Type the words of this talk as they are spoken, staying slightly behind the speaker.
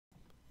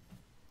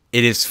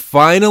It is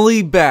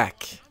finally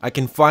back. I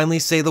can finally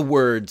say the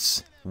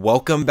words,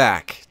 welcome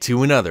back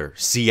to another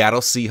Seattle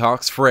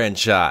Seahawks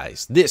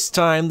franchise. This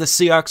time the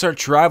Seahawks are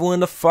traveling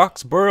to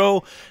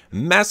Foxborough,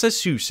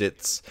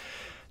 Massachusetts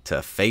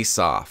to face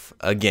off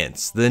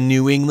against the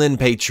New England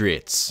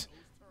Patriots.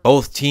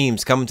 Both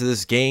teams coming to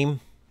this game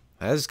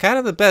as kind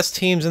of the best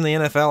teams in the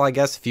NFL, I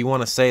guess. If you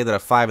want to say that a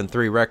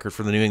 5-3 record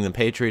for the New England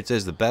Patriots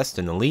is the best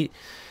and elite,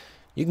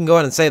 you can go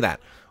ahead and say that.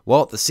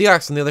 Well, the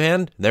Seahawks, on the other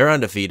hand, they're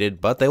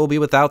undefeated, but they will be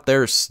without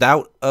their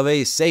stout of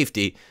a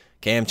safety,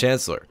 Cam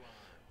Chancellor.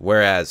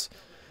 Whereas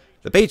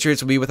the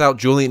Patriots will be without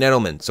Julian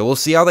Edelman. So we'll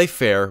see how they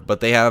fare,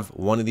 but they have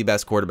one of the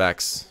best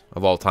quarterbacks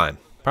of all time.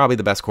 Probably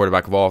the best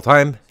quarterback of all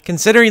time.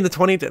 Considering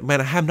the man,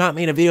 I have not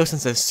made a video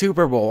since the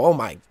Super Bowl. Oh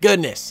my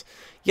goodness.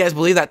 You guys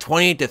believe that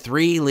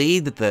 28-3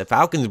 lead that the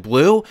Falcons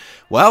blew?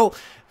 Well,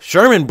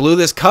 Sherman blew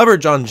this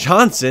coverage on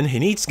Johnson,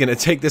 and he's going to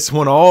take this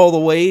one all the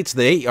way to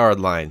the 8-yard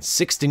line.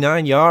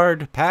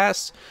 69-yard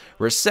pass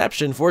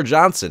reception for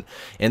Johnson.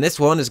 And this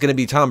one is going to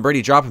be Tom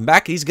Brady dropping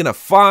back. He's going to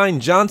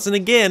find Johnson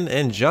again,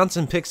 and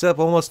Johnson picks up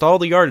almost all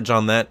the yardage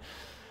on that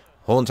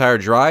whole entire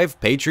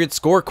drive. Patriots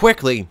score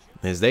quickly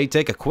as they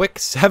take a quick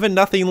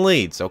 7-0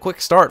 lead. So quick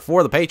start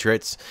for the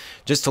Patriots.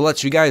 Just to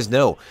let you guys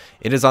know,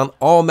 it is on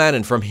all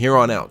Madden from here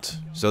on out.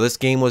 So this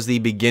game was the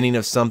beginning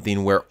of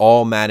something where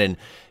all Madden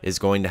is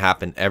going to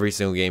happen every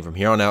single game from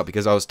here on out,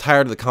 because I was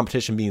tired of the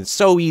competition being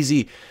so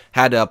easy.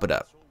 Had to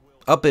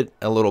up it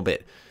a little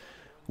bit.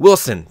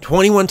 Wilson,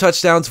 21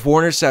 touchdowns,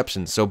 4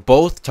 interceptions. So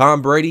both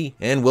Tom Brady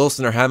and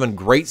Wilson are having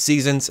great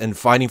seasons and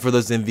fighting for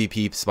those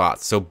MVP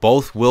spots. So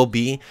both will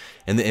be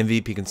in the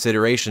MVP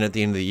consideration at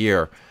the end of the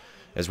year,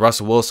 as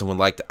Russell Wilson would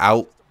like to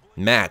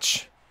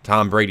outmatch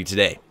Tom Brady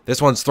today.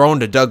 This one's thrown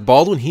to Doug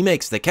Baldwin. He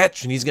makes the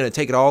catch, and he's going to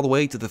take it all the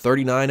way to the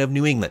 39 of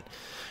New England.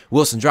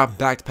 Wilson dropping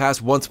back to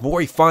pass once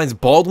more. He finds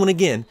Baldwin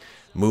again,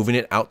 moving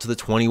it out to the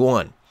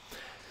 21.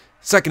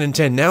 2nd and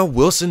 10 now.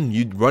 Wilson,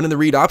 you running the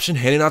read option,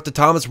 handing off to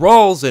Thomas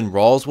Rawls, and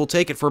Rawls will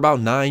take it for about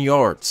 9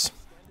 yards.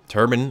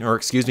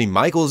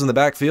 Michael's in the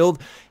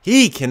backfield.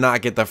 He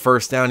cannot get the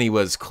first down. He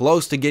was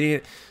close to getting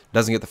it.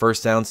 Doesn't get the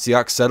first down.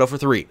 Seahawks settle for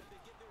 3.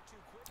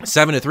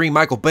 7-3,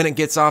 Michael Bennett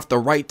gets off the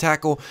right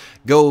tackle,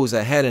 goes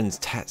ahead and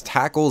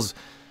tackles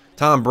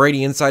Tom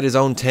Brady inside his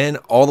own 10,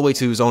 all the way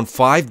to his own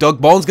 5. Doug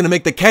Baldwin's going to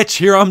make the catch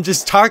here. I'm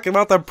just talking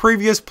about the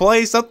previous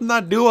play, something I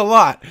do a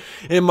lot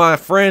in my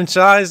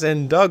franchise,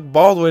 and Doug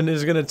Baldwin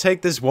is going to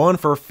take this one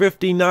for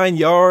 59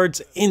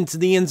 yards into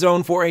the end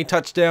zone for a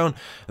touchdown.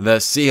 The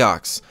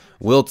Seahawks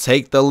will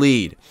take the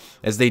lead,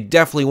 as they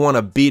definitely want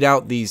to beat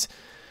out these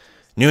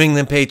New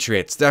England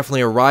Patriots.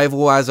 Definitely a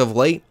rival as of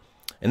late.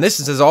 And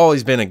this has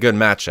always been a good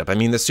matchup. I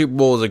mean, the Super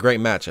Bowl is a great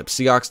matchup.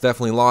 Seahawks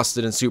definitely lost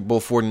it in Super Bowl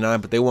 49,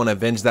 but they want to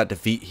avenge that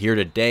defeat here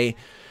today.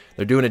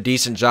 They're doing a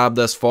decent job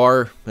thus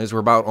far, as we're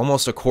about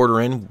almost a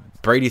quarter in.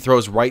 Brady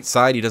throws right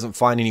side. He doesn't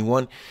find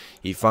anyone.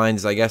 He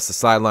finds, I guess, the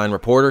sideline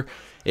reporter.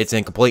 It's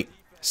incomplete.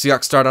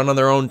 Seahawks start on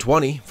their own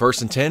 20.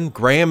 1st and 10.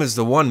 Graham is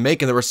the one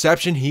making the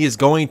reception. He is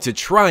going to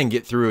try and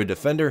get through a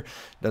defender.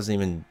 Doesn't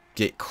even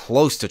get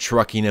close to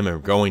trucking him or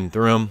going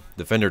through him.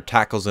 Defender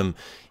tackles him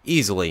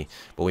easily,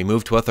 but we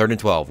move to a 3rd and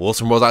 12.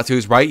 Wilson rolls out to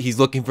his right. He's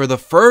looking for the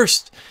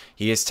first.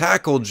 He is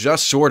tackled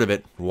just short of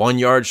it, 1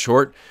 yard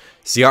short.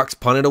 Seahawks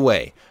punt it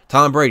away.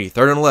 Tom Brady,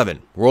 3rd and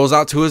 11, rolls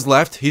out to his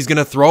left. He's going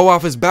to throw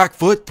off his back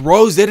foot,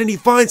 throws it, and he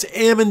finds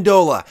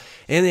Amendola.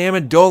 And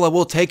Amendola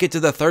will take it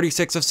to the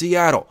 36 of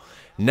Seattle.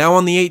 Now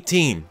on the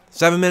 18.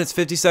 7 minutes,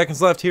 50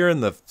 seconds left here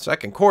in the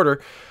second quarter.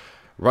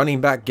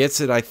 Running back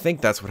gets it. I think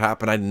that's what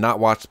happened. I did not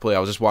watch the play. I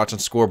was just watching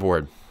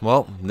scoreboard.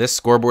 Well, this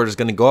scoreboard is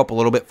going to go up a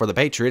little bit for the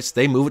Patriots.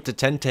 They move it to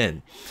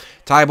 10-10.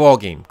 Tie ball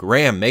game.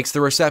 Graham makes the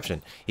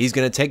reception. He's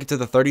going to take it to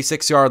the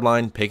 36-yard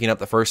line, picking up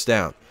the first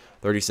down.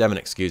 37,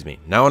 excuse me.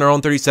 Now on our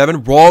own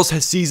 37,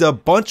 Rawls sees a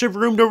bunch of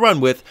room to run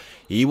with.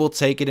 He will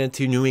take it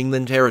into New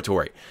England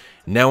territory.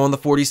 Now on the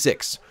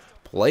 46.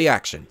 Play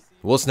action.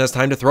 Wilson has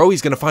time to throw.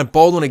 He's going to find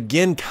Baldwin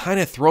again. Kind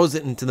of throws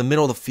it into the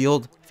middle of the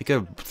field. If he could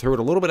have threw it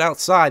a little bit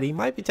outside, he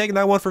might be taking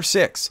that one for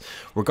 6.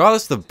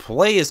 Regardless, the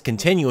play is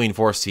continuing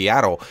for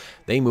Seattle.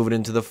 They move it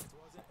into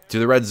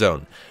the red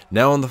zone.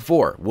 Now on the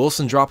 4.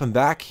 Wilson dropping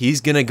back.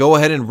 He's going to go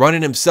ahead and run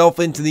it himself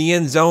into the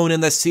end zone,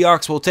 and the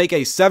Seahawks will take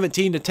a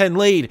 17-10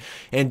 lead.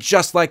 And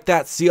just like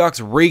that,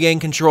 Seahawks regain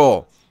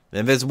control.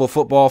 Invisible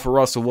football for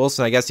Russell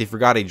Wilson. I guess he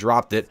forgot he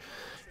dropped it.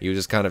 He was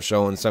just kind of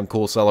showing some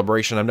cool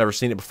celebration. I've never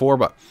seen it before,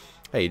 but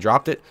hey, he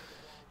dropped it.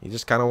 He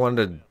just kind of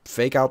wanted to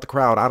fake out the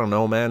crowd. I don't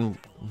know, man.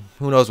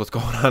 Who knows what's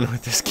going on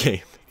with this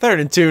game.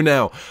 3rd and 2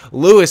 now.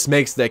 Lewis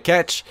makes the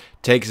catch.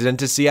 Takes it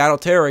into Seattle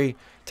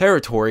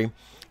territory.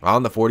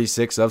 On the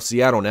 46 of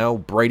Seattle now.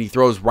 Brady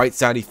throws right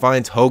side. He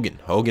finds Hogan.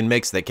 Hogan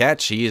makes the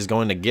catch. He is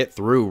going to get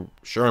through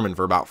Sherman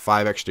for about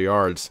 5 extra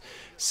yards.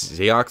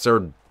 Seahawks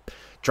are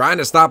trying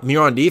to stop him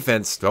here on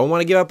defense. Don't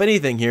want to give up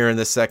anything here in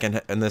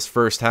this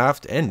first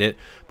half to end it,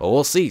 but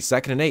we'll see.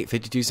 2nd and 8,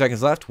 52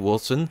 seconds left.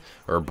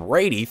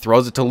 Brady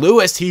throws it to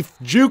Lewis. He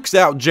jukes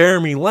out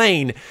Jeremy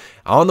Lane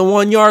on the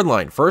 1 yard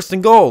line. 1st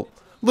and goal.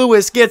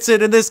 Lewis gets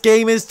it, and this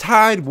game is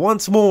tied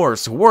once more.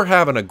 So we're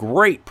having a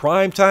great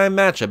primetime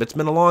matchup. It's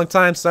been a long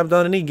time since I've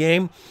done any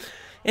game,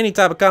 any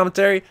type of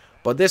commentary,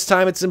 but this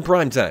time it's in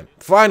primetime.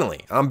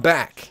 Finally, I'm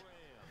back.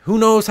 Who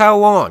knows how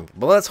long,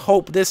 but let's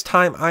hope this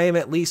time I am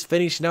at least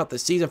finishing out the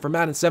season for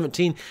Madden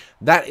 17.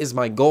 That is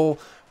my goal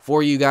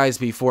for you guys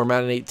before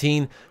Madden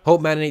 18.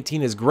 Hope Madden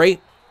 18 is great.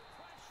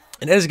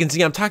 And as you can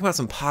see, I'm talking about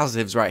some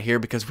positives right here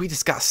because we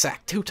just got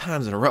sacked 2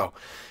 times in a row.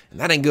 And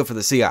that ain't good for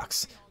the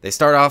Seahawks. They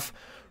start off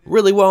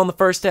really well in the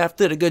first half,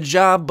 did a good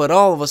job, but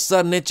all of a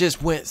sudden it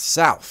just went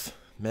south.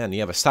 Man,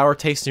 you have a sour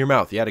taste in your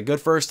mouth. You had a good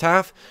first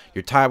half,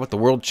 you're tied with the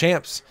world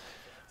champs.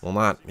 Well,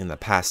 not in the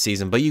past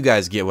season, but you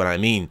guys get what I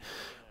mean.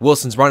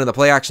 Wilson's running the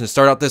play action to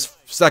start out this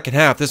second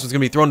half. This one's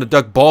going to be thrown to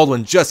Doug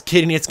Baldwin. Just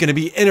kidding, it's going to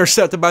be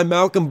intercepted by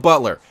Malcolm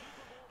Butler.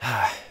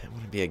 It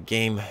would be a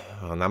game,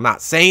 and I'm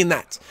not saying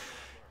that.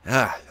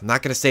 I'm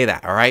not going to say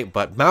that, all right?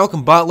 But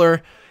Malcolm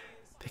Butler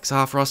picks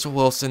off Russell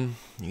Wilson.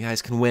 You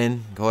guys can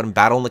win. Go ahead and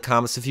battle in the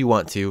comments if you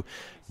want to.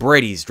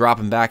 Brady's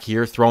dropping back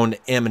here, throwing to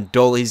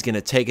Amendola. He's going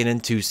to take it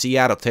into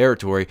Seattle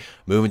territory,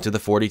 moving to the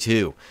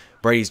 42.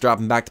 Brady's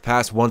dropping back to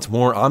pass once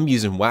more. I'm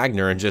using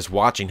Wagner and just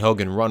watching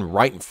Hogan run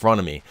right in front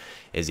of me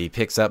as he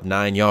picks up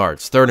 9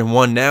 yards. 3rd and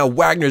 1 now.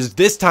 Wagner's,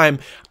 this time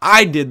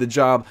I did the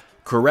job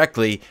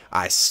correctly.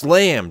 I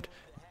slammed.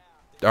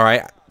 All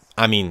right.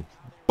 I mean,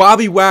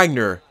 Bobby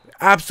Wagner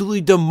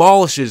absolutely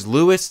demolishes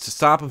Lewis to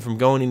stop him from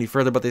going any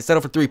further, but they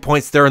settle for 3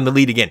 points. They're in the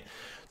lead again.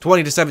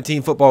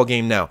 20-17 football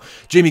game now.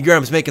 Jimmy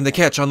Graham's making the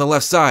catch on the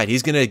left side.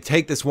 He's going to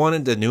take this one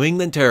into New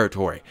England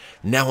territory.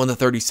 Now on the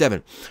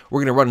 37. We're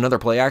going to run another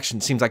play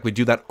action. Seems like we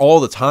do that all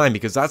the time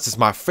because that's just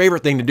my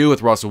favorite thing to do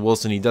with Russell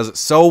Wilson. He does it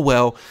so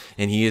well,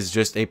 and he is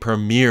just a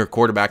premier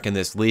quarterback in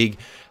this league.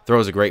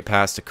 Throws a great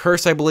pass to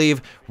Curse, I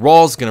believe.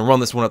 Rawls going to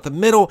run this one up the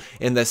middle,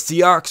 and the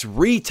Seahawks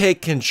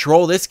retake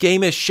control. This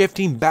game is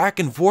shifting back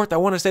and forth. I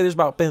want to say there's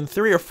been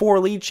 3 or 4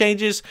 lead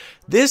changes.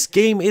 This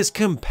game is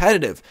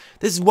competitive.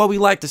 This is what we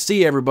like to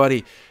see,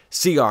 everybody.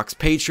 Seahawks,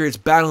 Patriots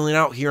battling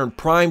out here in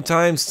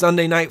primetime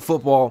Sunday Night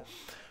Football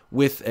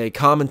with a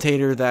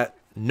commentator that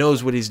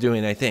knows what he's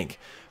doing, I think.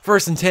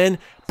 1st and 10.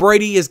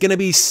 Brady is going to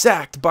be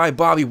sacked by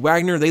Bobby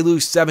Wagner. They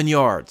lose 7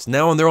 yards.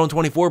 Now on their own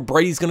 24,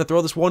 Brady's going to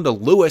throw this one to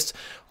Lewis.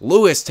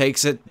 Lewis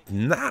takes it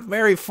not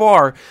very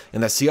far,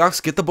 and the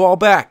Seahawks get the ball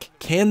back.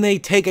 Can they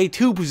take a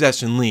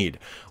 2-possession lead?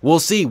 We'll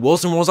see.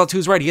 Wilson rolls out to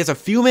his right. He has a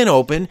few men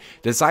open,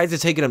 decides to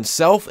take it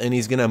himself, and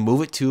he's going to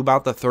move it to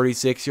about the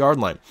 36-yard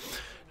line.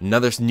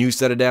 Another new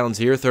set of downs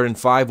here. 3rd and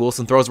 5.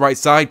 Wilson throws right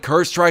side.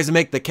 Curse tries to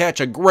make the catch.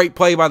 A great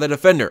play by the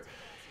defender.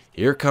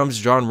 Here comes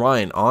John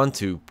Ryan on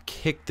to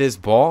kick this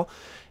ball,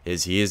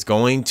 as he is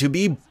going to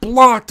be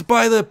blocked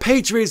by the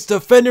Patriots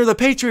defender. The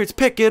Patriots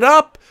pick it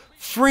up.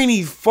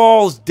 Freeney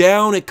falls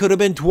down. It could have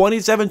been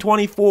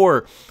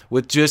 27-24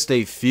 with just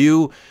a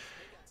few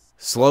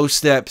slow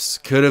steps.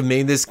 Could have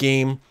made this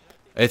game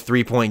a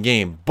 3-point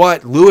game.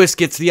 But Lewis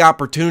gets the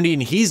opportunity,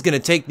 and he's going to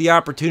take the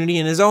opportunity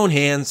in his own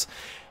hands.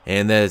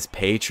 And as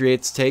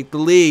Patriots take the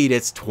lead,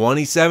 it's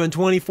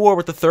 27-24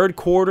 with the 3rd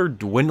quarter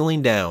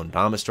dwindling down.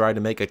 Thomas tried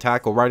to make a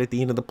tackle right at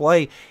the end of the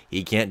play.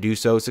 He can't do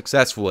so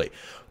successfully.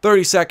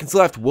 30 seconds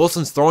left.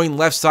 Wilson's throwing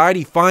left side.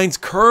 He finds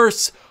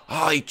Curse.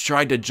 Oh, he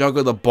tried to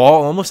juggle the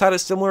ball. Almost had a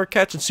similar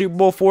catch in Super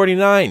Bowl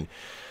 49.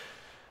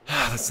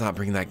 Let's not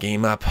bring that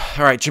game up.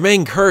 All right,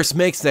 Jermaine Curse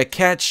makes the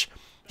catch.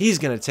 He's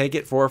going to take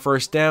it for a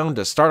 1st down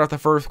to start off the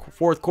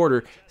 4th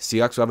quarter.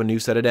 Seahawks will have a new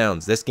set of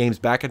downs. This game's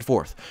back and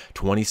forth.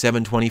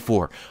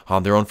 27-24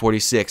 on their own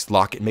 46.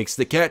 Lockett makes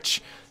the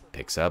catch.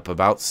 Picks up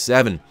about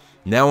 7.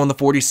 Now on the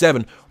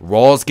 47,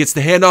 Rawls gets the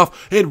handoff,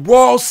 and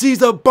Rawls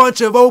sees a bunch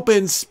of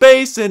open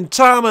space, and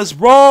Thomas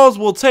Rawls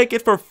will take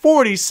it for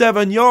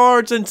 47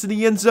 yards into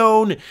the end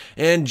zone.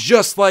 And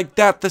just like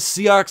that, the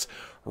Seahawks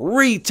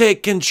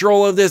retake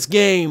control of this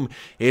game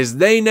as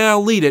they now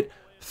lead it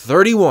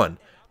 31-27.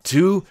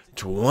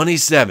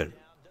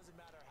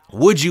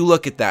 Would you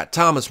look at that?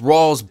 Thomas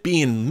Rawls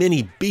being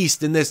mini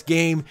beast in this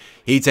game.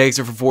 He takes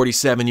it for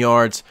 47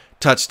 yards.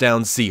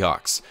 Touchdown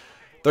Seahawks.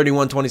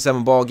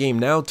 31-27 ball game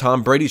now.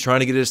 Tom Brady's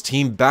trying to get his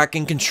team back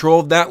in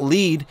control of that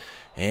lead.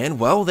 And,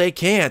 well, they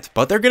can't.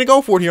 But they're going to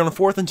go for it here on the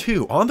 4th and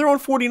 2. On their own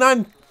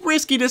 49,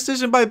 risky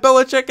decision by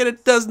Belichick, and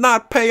it does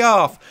not pay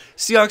off.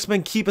 Seahawks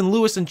been keeping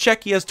Lewis in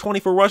check. He has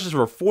 24 rushes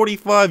for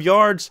 45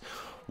 yards.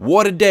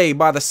 What a day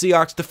by the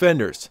Seahawks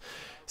defenders.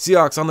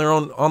 Seahawks on their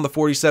own on the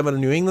 47 of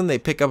New England. They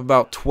pick up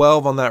about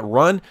 12 on that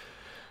run.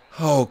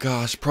 Oh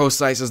gosh,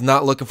 Procise is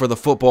not looking for the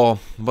football,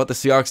 but the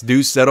Seahawks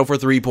do settle for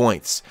 3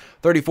 points.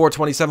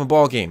 34-27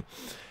 ball game.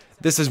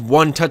 This is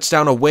 1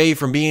 touchdown away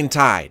from being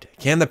tied.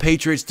 Can the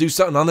Patriots do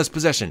something on this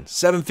possession?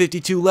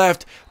 7:52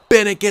 left.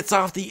 Bennett gets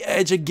off the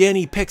edge again.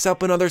 He picks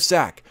up another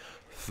sack.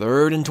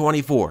 3rd and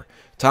 24.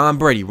 Tom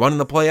Brady running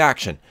the play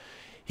action.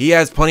 He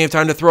has plenty of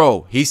time to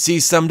throw. He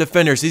sees some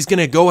defenders. He's going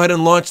to go ahead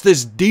and launch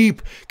this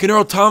deep. Can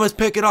Earl Thomas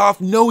pick it off?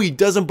 No, he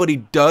doesn't, but he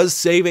does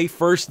save a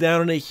 1st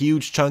down and a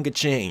huge chunk of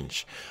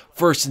change.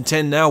 1st and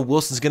 10 now.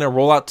 Wilson's going to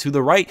roll out to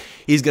the right.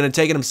 He's going to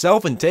take it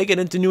himself and take it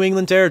into New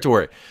England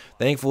territory.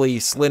 Thankfully, he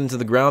slid into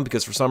the ground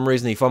because for some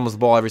reason he fumbles the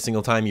ball every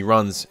single time he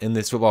runs in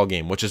this football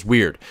game, which is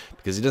weird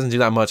because he doesn't do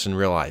that much in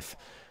real life.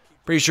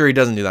 Pretty sure he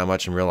doesn't do that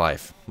much in real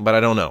life, but I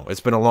don't know. It's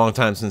been a long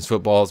time since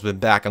football has been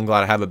back. I'm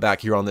glad I have it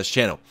back here on this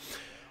channel.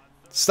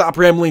 Stop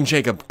rambling,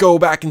 Jacob. Go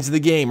back into the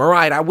game. All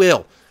right, I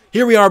will.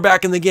 Here we are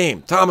back in the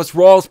game. Thomas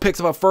Rawls picks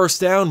up a 1st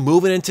down,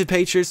 moving into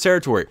Patriots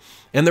territory.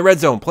 In the red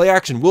zone, play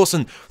action.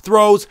 Wilson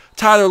throws.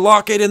 Tyler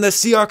Lockett, and the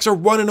Seahawks are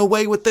running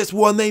away with this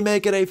one. They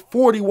make it a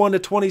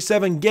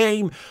 41-27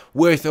 game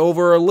with a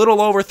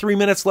little over 3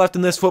 minutes left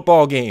in this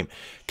football game.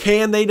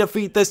 Can they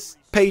defeat the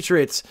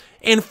Patriots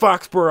in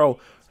Foxborough?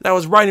 That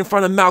was right in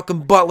front of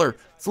Malcolm Butler.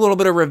 It's a little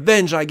bit of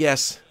revenge, I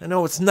guess. I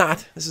know it's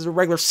not. This is a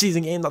regular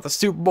season game, not the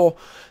Super Bowl.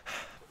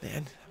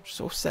 Man, I'm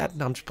so sad.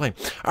 No, I'm just playing.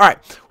 All right,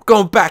 we're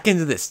going back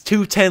into this.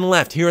 2:10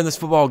 left here in this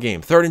football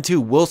game. 3rd and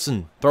 2.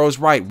 Wilson throws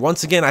right.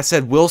 Once again, I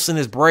said Wilson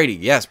is Brady.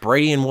 Yes,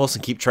 Brady and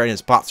Wilson keep trading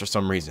spots for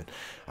some reason.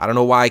 I don't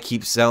know why I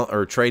keep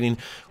trading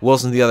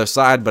Wilson to the other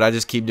side, but I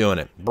just keep doing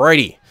it.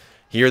 Brady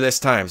here this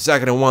time.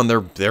 2nd and 1.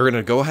 They're going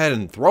to go ahead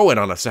and throw it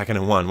on a 2nd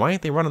and 1. Why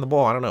ain't they running the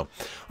ball? I don't know.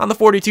 On the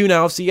 42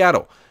 now of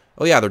Seattle.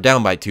 Oh, yeah, they're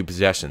down by 2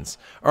 possessions.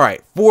 All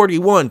right,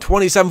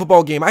 41-27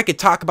 football game. I could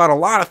talk about a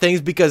lot of things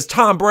because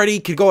Tom Brady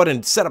could go ahead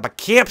and set up a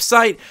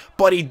campsite,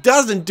 but he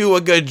doesn't do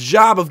a good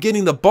job of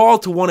getting the ball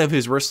to one of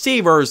his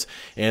receivers,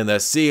 and the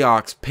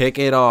Seahawks pick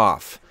it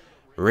off.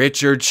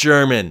 Richard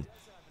Sherman,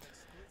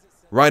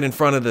 right in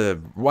front of the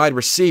wide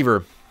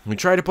receiver. We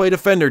tried to play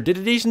defender, did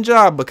a decent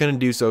job, but couldn't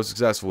do so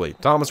successfully.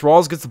 Thomas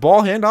Rawls gets the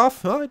ball,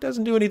 handoff. Well, it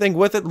doesn't do anything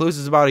with it,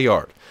 loses about a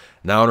yard.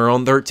 Now on our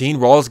own 13,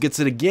 Rawls gets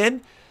it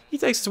again. He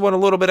takes this one a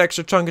little bit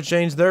extra chunk of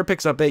change there,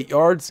 picks up 8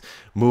 yards,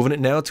 moving it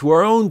now to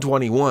our own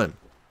 21.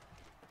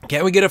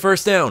 Can we get a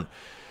 1st down?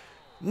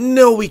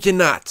 No, we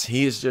cannot.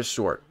 He is just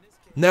short.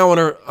 Now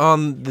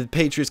on the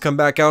Patriots come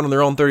back out on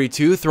their own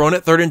 32, throwing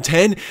it 3rd and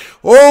 10.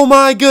 Oh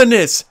my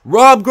goodness!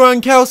 Rob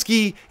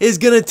Gronkowski is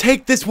going to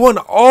take this one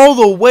all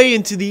the way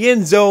into the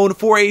end zone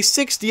for a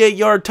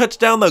 68-yard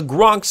touchdown. The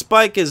Gronk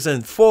spike is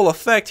in full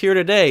effect here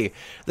today.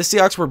 The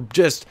Seahawks were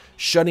just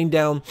shutting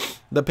down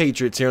the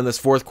Patriots here in this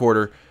 4th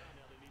quarter.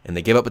 And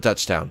they give up a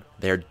touchdown.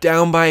 They're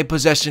down by a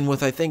possession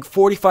with, I think,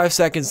 45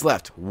 seconds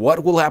left.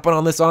 What will happen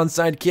on this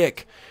onside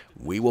kick?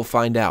 We will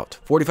find out.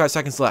 45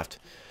 seconds left.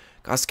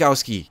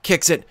 Gostkowski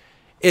kicks it.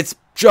 It's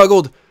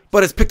juggled,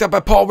 but it's picked up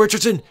by Paul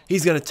Richardson.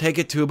 He's going to take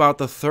it to about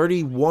the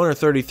 31 or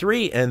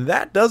 33, and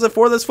that does it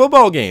for this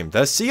football game.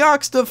 The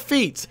Seahawks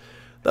defeat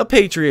the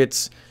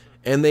Patriots,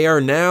 and they are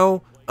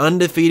now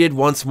undefeated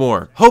once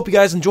more. Hope you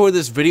guys enjoyed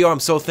this video.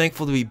 I'm so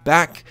thankful to be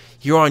back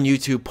here on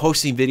YouTube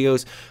posting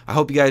videos. I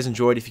hope you guys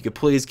enjoyed. If you could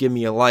please give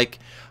me a like,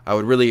 I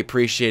would really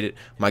appreciate it.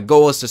 My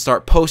goal is to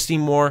start posting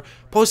more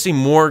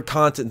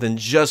content than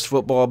just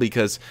football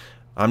because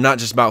I'm not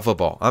just about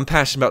football. I'm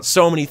passionate about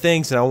so many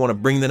things and I want to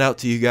bring that out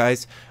to you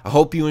guys. I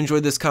hope you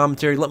enjoyed this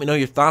commentary. Let me know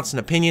your thoughts and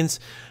opinions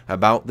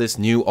about this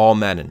new All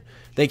Madden.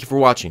 Thank you for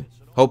watching.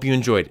 Hope you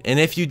enjoyed. And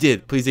if you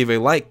did, please leave a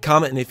like,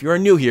 comment, and if you are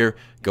new here,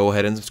 go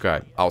ahead and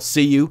subscribe. I'll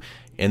see you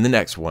in the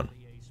next one.